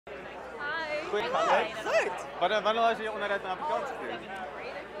Goed, gaan dit? Goed. Wanneer was je onderuit naar Afrikaans gedoen?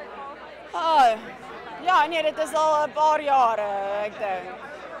 Ja, nee, dit is al 'n paar jare, ek dink.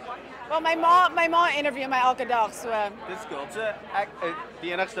 Wel, my ma interview my elke dag, so. Dis cool. So,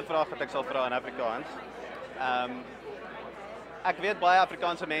 die enigste vraag wat ek sal vra in Afrikaans. Ek weet baie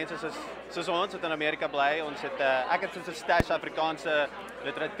Afrikaanse mense soos ons wat in Amerika bly. Ons het ek het soos 'n stash Afrikaanse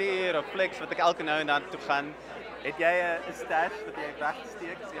literatuur of flieks wat ek elke nou en dan toe gaan. Het jy 'n stash wat jy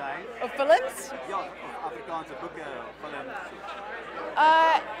wegsteek as jy huis? Of films? Ja, of Afrikaanse boeke of films.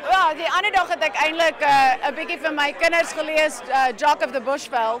 Ja, die ander dag het ek eintlik 'n bietjie vir my kinders gelees, Jock of the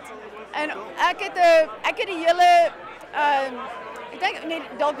Bushveld. En ek het die hele ek dink nie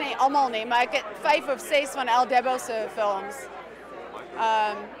dalk nie almal nie, maar ek het 5 of 6 van El Debo se films.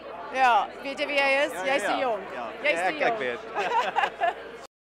 Ja, weet jy wie hy is? Jy's te jong. Ja, Jy's te jong. Ek weet.